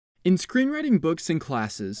In screenwriting books and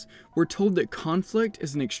classes, we're told that conflict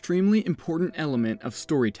is an extremely important element of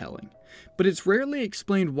storytelling, but it's rarely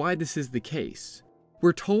explained why this is the case.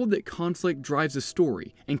 We're told that conflict drives a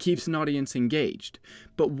story and keeps an audience engaged,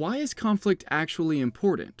 but why is conflict actually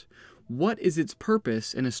important? What is its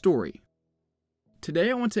purpose in a story?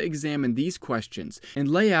 Today I want to examine these questions and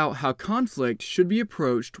lay out how conflict should be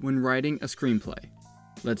approached when writing a screenplay.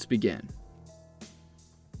 Let's begin.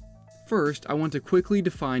 First, I want to quickly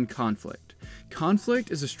define conflict.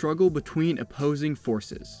 Conflict is a struggle between opposing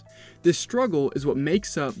forces. This struggle is what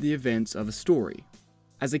makes up the events of a story.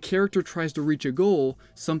 As a character tries to reach a goal,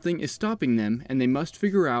 something is stopping them and they must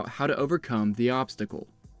figure out how to overcome the obstacle.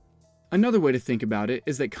 Another way to think about it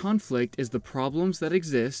is that conflict is the problems that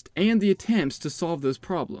exist and the attempts to solve those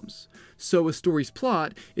problems. So a story's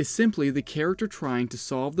plot is simply the character trying to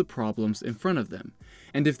solve the problems in front of them.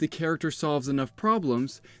 And if the character solves enough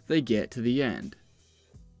problems, they get to the end.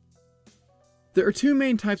 There are two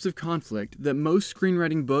main types of conflict that most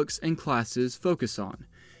screenwriting books and classes focus on: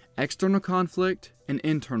 external conflict and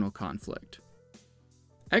internal conflict.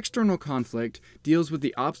 External conflict deals with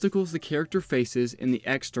the obstacles the character faces in the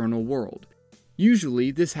external world.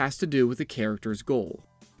 Usually, this has to do with the character's goal.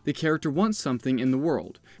 The character wants something in the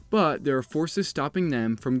world, but there are forces stopping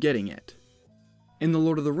them from getting it. In The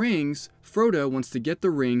Lord of the Rings, Frodo wants to get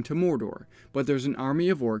the ring to Mordor, but there's an army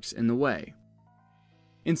of orcs in the way.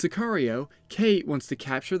 In Sicario, Kate wants to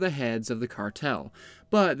capture the heads of the cartel,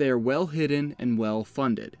 but they are well hidden and well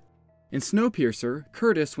funded. In Snowpiercer,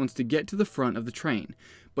 Curtis wants to get to the front of the train,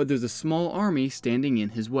 but there's a small army standing in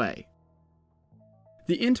his way.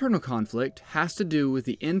 The internal conflict has to do with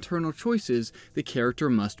the internal choices the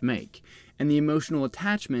character must make, and the emotional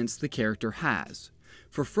attachments the character has.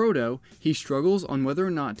 For Frodo, he struggles on whether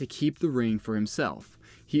or not to keep the ring for himself.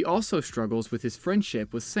 He also struggles with his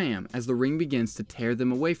friendship with Sam as the ring begins to tear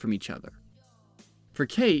them away from each other. For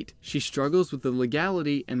Kate, she struggles with the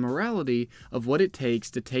legality and morality of what it takes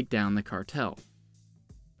to take down the cartel.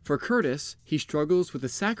 For Curtis, he struggles with the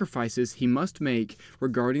sacrifices he must make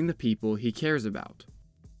regarding the people he cares about.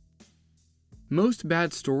 Most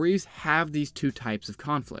bad stories have these two types of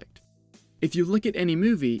conflict. If you look at any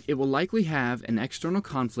movie, it will likely have an external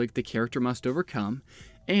conflict the character must overcome,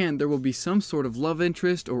 and there will be some sort of love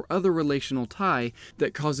interest or other relational tie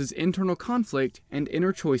that causes internal conflict and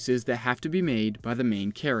inner choices that have to be made by the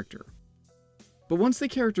main character. But once the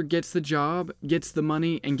character gets the job, gets the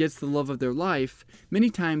money, and gets the love of their life, many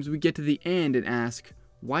times we get to the end and ask,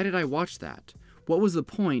 why did I watch that? What was the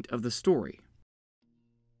point of the story?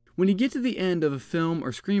 When you get to the end of a film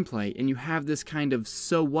or screenplay and you have this kind of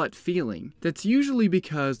so what feeling, that's usually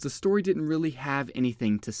because the story didn't really have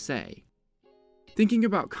anything to say. Thinking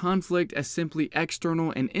about conflict as simply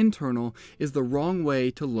external and internal is the wrong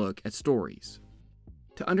way to look at stories.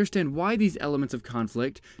 To understand why these elements of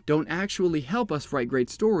conflict don't actually help us write great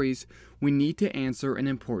stories, we need to answer an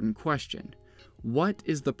important question. What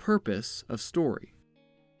is the purpose of story?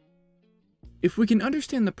 If we can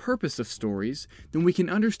understand the purpose of stories, then we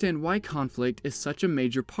can understand why conflict is such a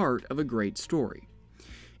major part of a great story.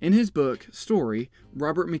 In his book, Story,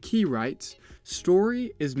 Robert McKee writes,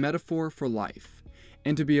 "Story is metaphor for life,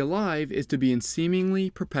 and to be alive is to be in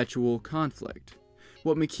seemingly perpetual conflict."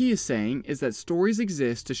 What McKee is saying is that stories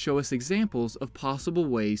exist to show us examples of possible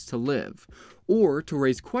ways to live, or to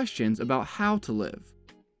raise questions about how to live.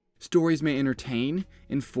 Stories may entertain,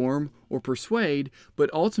 inform, or persuade,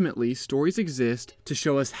 but ultimately stories exist to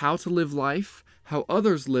show us how to live life, how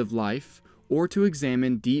others live life, or to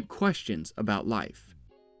examine deep questions about life.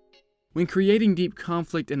 When creating deep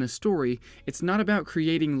conflict in a story, it's not about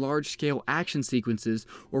creating large-scale action sequences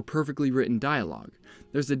or perfectly written dialogue.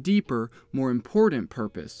 There's a deeper, more important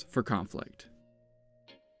purpose for conflict.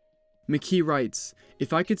 McKee writes,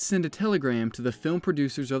 "If I could send a telegram to the film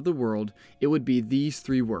producers of the world, it would be these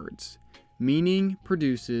three words: meaning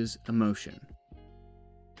produces emotion."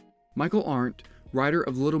 Michael Arndt, writer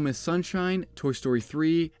of Little Miss Sunshine, Toy Story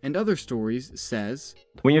 3, and other stories, says,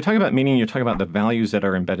 "When you're talking about meaning, you're talking about the values that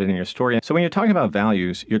are embedded in your story. So when you're talking about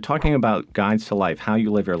values, you're talking about guides to life, how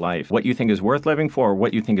you live your life, what you think is worth living for,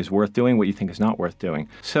 what you think is worth doing, what you think is not worth doing.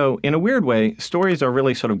 So in a weird way, stories are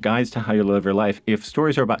really sort of guides to how you live your life. If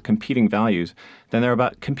stories are about competing values, then they're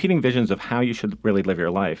about competing visions of how you should really live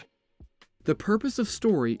your life." The purpose of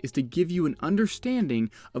story is to give you an understanding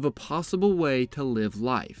of a possible way to live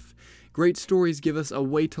life. Great stories give us a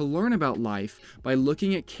way to learn about life by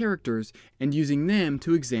looking at characters and using them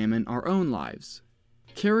to examine our own lives.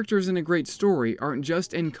 Characters in a great story aren't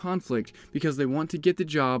just in conflict because they want to get the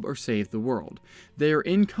job or save the world. They are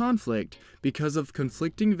in conflict because of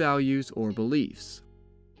conflicting values or beliefs.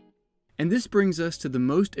 And this brings us to the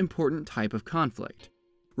most important type of conflict.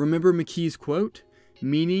 Remember McKee's quote,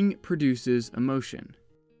 "Meaning produces emotion."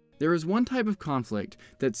 There is one type of conflict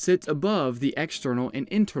that sits above the external and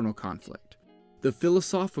internal conflict, the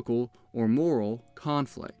philosophical or moral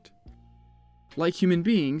conflict. Like human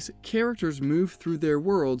beings, characters move through their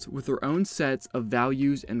worlds with their own sets of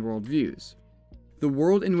values and worldviews. The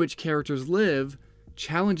world in which characters live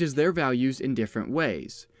challenges their values in different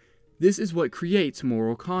ways. This is what creates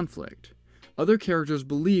moral conflict. Other characters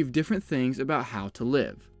believe different things about how to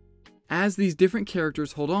live. As these different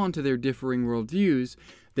characters hold on to their differing worldviews,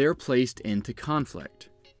 they are placed into conflict.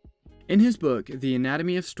 In his book, The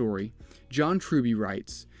Anatomy of Story, John Truby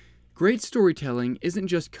writes, "Great storytelling isn't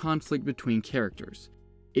just conflict between characters.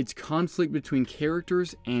 It's conflict between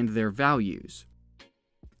characters and their values."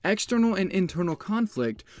 External and internal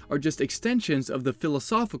conflict are just extensions of the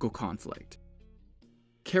philosophical conflict.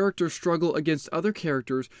 Characters struggle against other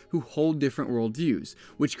characters who hold different worldviews,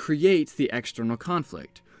 which creates the external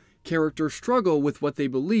conflict. Characters struggle with what they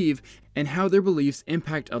believe and how their beliefs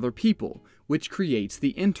impact other people, which creates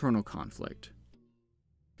the internal conflict.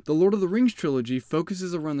 The Lord of the Rings trilogy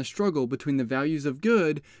focuses around the struggle between the values of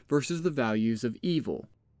good versus the values of evil.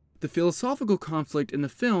 The philosophical conflict in the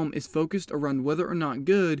film is focused around whether or not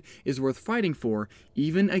good is worth fighting for,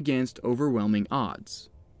 even against overwhelming odds.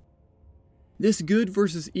 This good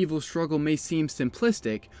versus evil struggle may seem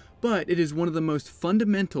simplistic, but it is one of the most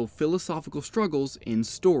fundamental philosophical struggles in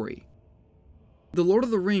story. The Lord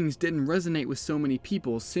of the Rings didn't resonate with so many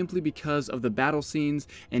people simply because of the battle scenes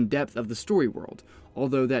and depth of the story world,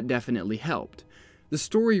 although that definitely helped. The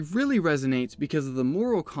story really resonates because of the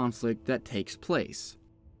moral conflict that takes place.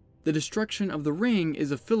 The destruction of the ring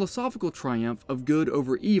is a philosophical triumph of good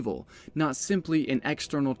over evil, not simply an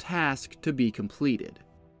external task to be completed.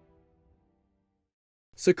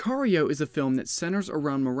 Sicario is a film that centers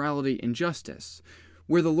around morality and justice.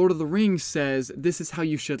 Where The Lord of the Rings says, "This is how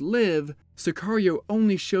you should live," Sicario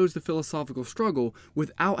only shows the philosophical struggle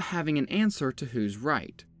without having an answer to who's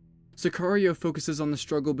right. Sicario focuses on the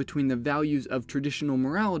struggle between the values of traditional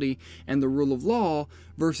morality and the rule of law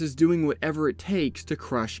versus doing whatever it takes to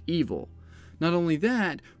crush evil. Not only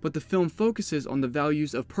that, but the film focuses on the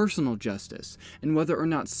values of personal justice and whether or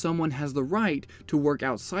not someone has the right to work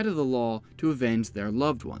outside of the law to avenge their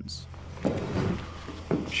loved ones.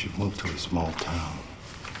 She moved to a small town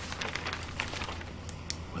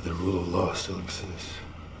where the rule of law still exists.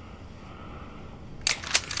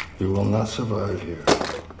 You will not survive here.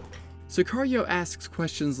 Sicario asks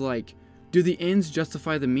questions like, do the ends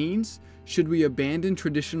justify the means? Should we abandon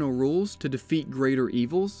traditional rules to defeat greater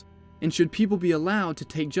evils? And should people be allowed to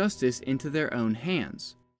take justice into their own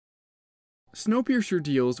hands? Snowpiercer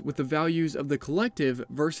deals with the values of the collective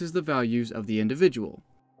versus the values of the individual.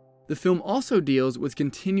 The film also deals with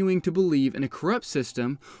continuing to believe in a corrupt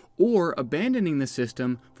system or abandoning the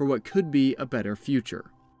system for what could be a better future.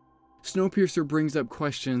 Snowpiercer brings up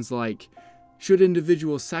questions like, should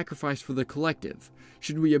individuals sacrifice for the collective?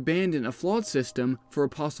 Should we abandon a flawed system for a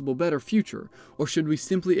possible better future? Or should we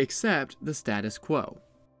simply accept the status quo?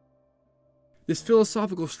 This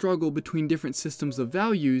philosophical struggle between different systems of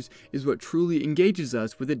values is what truly engages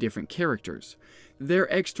us with the different characters. Their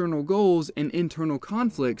external goals and internal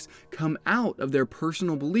conflicts come out of their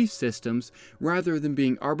personal belief systems rather than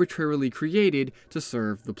being arbitrarily created to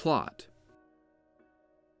serve the plot.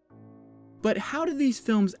 But how do these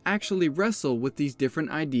films actually wrestle with these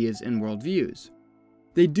different ideas and worldviews?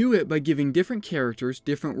 They do it by giving different characters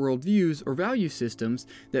different worldviews or value systems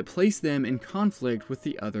that place them in conflict with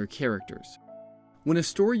the other characters. When a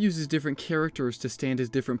story uses different characters to stand as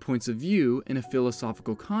different points of view in a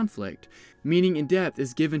philosophical conflict, meaning and depth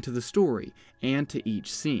is given to the story and to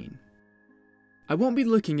each scene. I won't be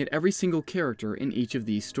looking at every single character in each of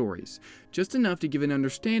these stories, just enough to give an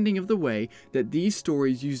understanding of the way that these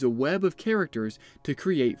stories use a web of characters to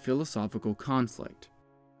create philosophical conflict.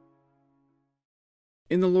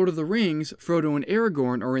 In The Lord of the Rings, Frodo and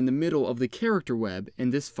Aragorn are in the middle of the character web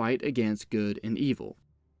in this fight against good and evil.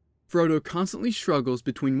 Frodo constantly struggles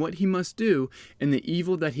between what he must do and the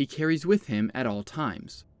evil that he carries with him at all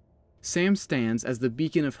times. Sam stands as the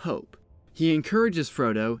beacon of hope. He encourages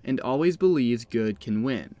Frodo and always believes good can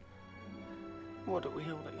win. What are we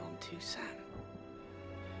holding on to, Sam?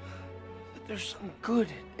 But there's some good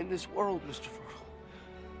in this world, Mr. Frodo.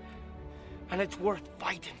 And it's worth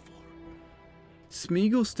fighting for.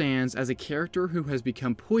 Smeagol stands as a character who has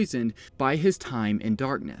become poisoned by his time in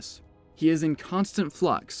darkness. He is in constant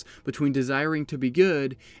flux between desiring to be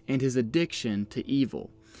good and his addiction to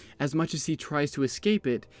evil. As much as he tries to escape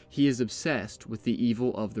it, he is obsessed with the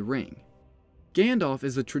evil of the ring. Gandalf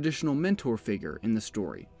is a traditional mentor figure in the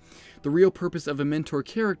story. The real purpose of a mentor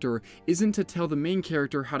character isn't to tell the main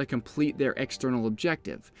character how to complete their external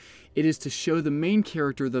objective. It is to show the main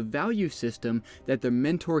character the value system that the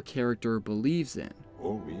mentor character believes in.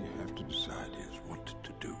 All we have to decide is what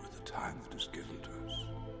to do with the time that is given to us.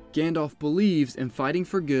 Gandalf believes in fighting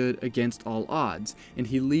for good against all odds, and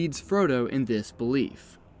he leads Frodo in this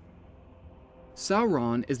belief.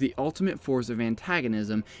 Sauron is the ultimate force of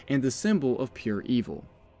antagonism and the symbol of pure evil.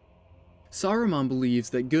 Saruman believes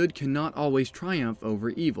that good cannot always triumph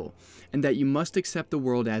over evil, and that you must accept the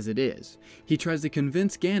world as it is. He tries to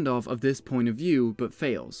convince Gandalf of this point of view, but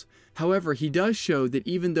fails. However, he does show that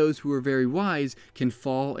even those who are very wise can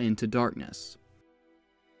fall into darkness.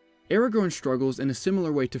 Aragorn struggles in a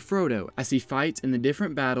similar way to Frodo as he fights in the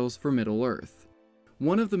different battles for Middle-earth.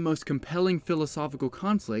 One of the most compelling philosophical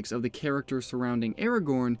conflicts of the characters surrounding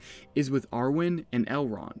Aragorn is with Arwen and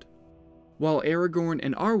Elrond. While Aragorn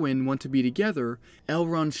and Arwen want to be together,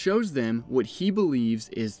 Elrond shows them what he believes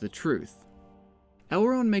is the truth.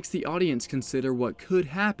 Elrond makes the audience consider what could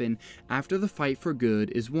happen after the fight for good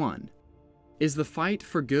is won. Is the fight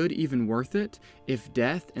for good even worth it if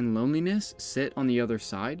death and loneliness sit on the other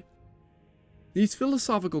side? These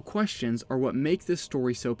philosophical questions are what make this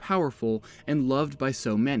story so powerful and loved by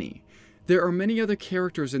so many. There are many other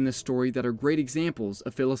characters in this story that are great examples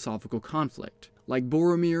of philosophical conflict, like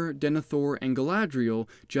Boromir, Denethor, and Galadriel,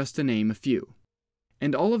 just to name a few.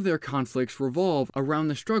 And all of their conflicts revolve around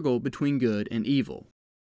the struggle between good and evil.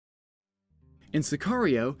 In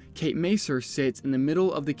Sicario, Kate Macer sits in the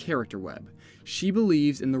middle of the character web. She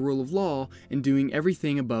believes in the rule of law and doing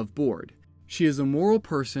everything above board. She is a moral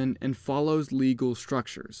person and follows legal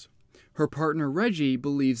structures. Her partner Reggie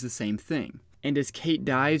believes the same thing. And as Kate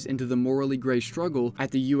dives into the morally gray struggle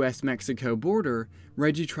at the US-Mexico border,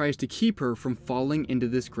 Reggie tries to keep her from falling into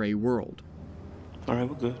this gray world. All right,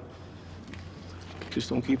 we're good. Just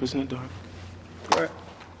don't keep us in the dark. All right.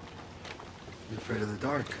 I'm afraid of the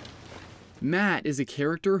dark. Matt is a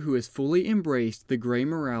character who has fully embraced the gray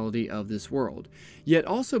morality of this world, yet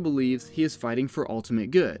also believes he is fighting for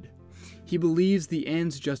ultimate good. He believes the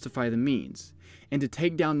ends justify the means, and to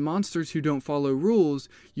take down monsters who don't follow rules,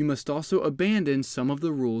 you must also abandon some of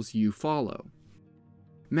the rules you follow.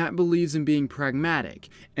 Matt believes in being pragmatic,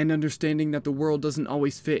 and understanding that the world doesn't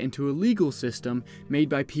always fit into a legal system made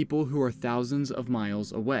by people who are thousands of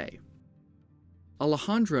miles away.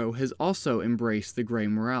 Alejandro has also embraced the gray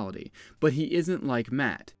morality, but he isn't like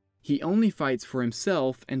Matt. He only fights for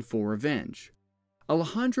himself and for revenge.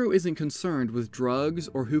 Alejandro isn't concerned with drugs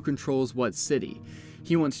or who controls what city.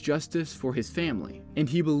 He wants justice for his family, and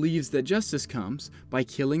he believes that justice comes by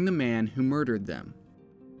killing the man who murdered them.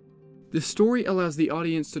 The story allows the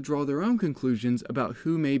audience to draw their own conclusions about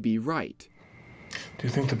who may be right. Do you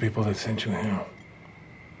think the people that sent you here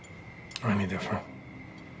are any different?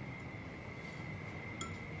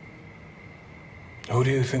 Who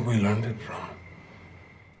do you think we learned it from?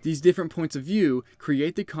 These different points of view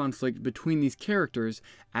create the conflict between these characters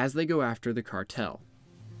as they go after the cartel.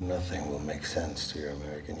 Nothing will make sense to your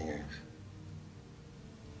American ears.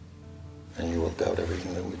 And you will doubt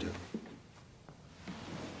everything that we do.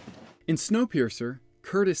 In Snowpiercer,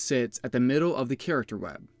 Curtis sits at the middle of the character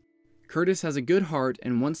web. Curtis has a good heart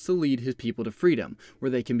and wants to lead his people to freedom, where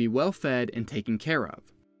they can be well fed and taken care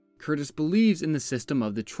of. Curtis believes in the system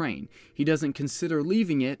of the train. He doesn't consider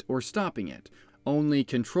leaving it or stopping it, only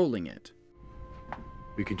controlling it.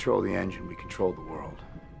 We control the engine, we control the world.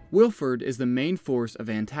 Wilford is the main force of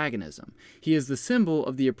antagonism. He is the symbol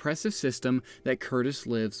of the oppressive system that Curtis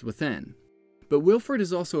lives within. But Wilford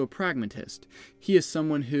is also a pragmatist. He is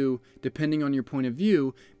someone who, depending on your point of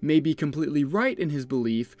view, may be completely right in his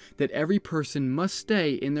belief that every person must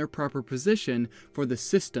stay in their proper position for the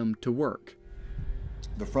system to work.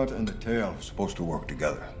 The front and the tail are supposed to work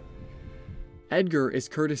together. Edgar is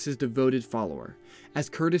Curtis's devoted follower. As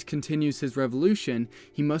Curtis continues his revolution,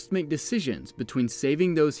 he must make decisions between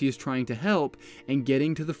saving those he is trying to help and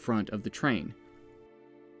getting to the front of the train.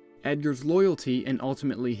 Edgar's loyalty and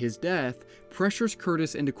ultimately his death pressures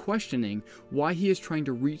Curtis into questioning why he is trying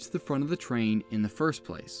to reach the front of the train in the first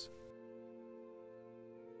place.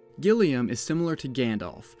 Gilliam is similar to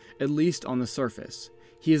Gandalf, at least on the surface.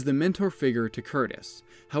 He is the mentor figure to Curtis.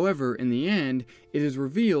 However, in the end, it is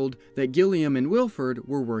revealed that Gilliam and Wilford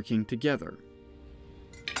were working together.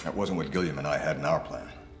 That wasn't what Gilliam and I had in our plan.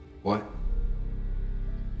 What?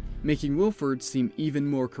 Making Wilford seem even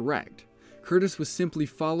more correct. Curtis was simply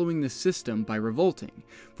following the system by revolting.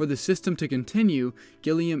 For the system to continue,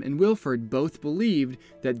 Gilliam and Wilford both believed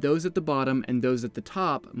that those at the bottom and those at the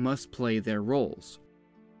top must play their roles.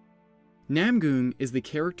 Namgoong is the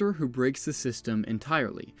character who breaks the system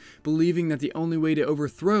entirely, believing that the only way to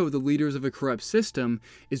overthrow the leaders of a corrupt system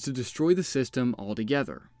is to destroy the system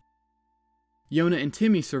altogether. Yona and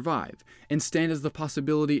Timmy survive, and stand as the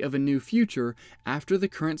possibility of a new future after the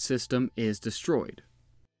current system is destroyed.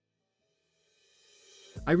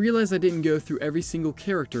 I realize I didn't go through every single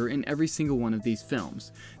character in every single one of these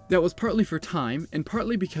films. That was partly for time, and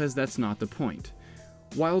partly because that's not the point.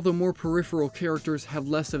 While the more peripheral characters have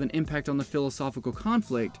less of an impact on the philosophical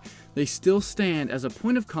conflict, they still stand as a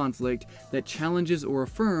point of conflict that challenges or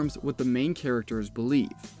affirms what the main characters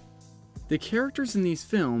believe. The characters in these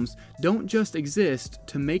films don't just exist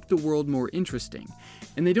to make the world more interesting,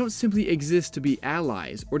 and they don't simply exist to be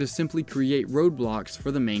allies or to simply create roadblocks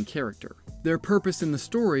for the main character. Their purpose in the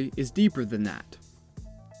story is deeper than that.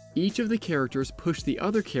 Each of the characters push the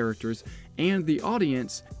other characters and the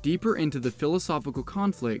audience deeper into the philosophical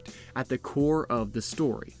conflict at the core of the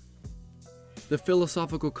story. The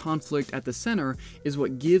philosophical conflict at the center is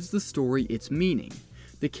what gives the story its meaning.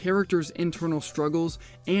 The characters' internal struggles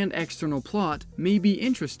and external plot may be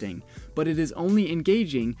interesting, but it is only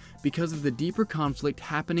engaging because of the deeper conflict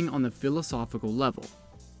happening on the philosophical level.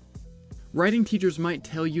 Writing teachers might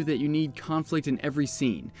tell you that you need conflict in every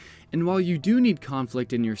scene, and while you do need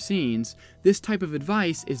conflict in your scenes, this type of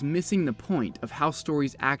advice is missing the point of how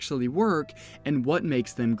stories actually work and what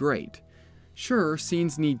makes them great. Sure,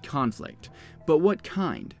 scenes need conflict, but what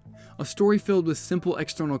kind? A story filled with simple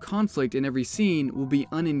external conflict in every scene will be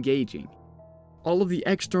unengaging. All of the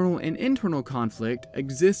external and internal conflict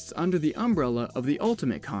exists under the umbrella of the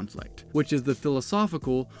ultimate conflict, which is the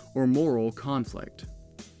philosophical or moral conflict.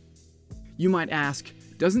 You might ask,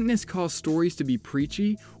 doesn't this cause stories to be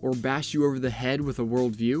preachy or bash you over the head with a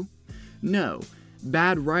worldview? No,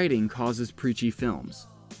 bad writing causes preachy films.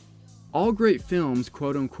 All great films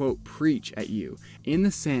quote-unquote preach at you, in the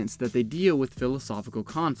sense that they deal with philosophical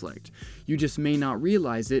conflict. You just may not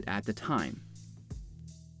realize it at the time.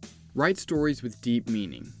 Write stories with deep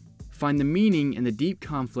meaning. Find the meaning in the deep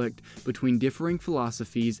conflict between differing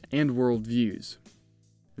philosophies and worldviews.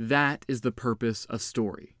 That is the purpose of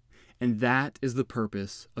story. And that is the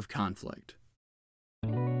purpose of conflict.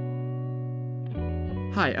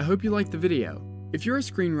 Hi, I hope you liked the video. If you're a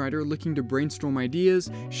screenwriter looking to brainstorm ideas,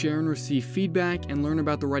 share and receive feedback, and learn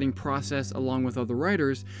about the writing process along with other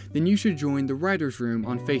writers, then you should join the Writers Room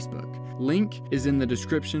on Facebook. Link is in the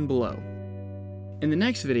description below. In the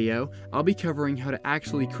next video, I'll be covering how to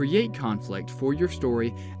actually create conflict for your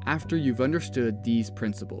story after you've understood these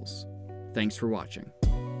principles. Thanks for watching.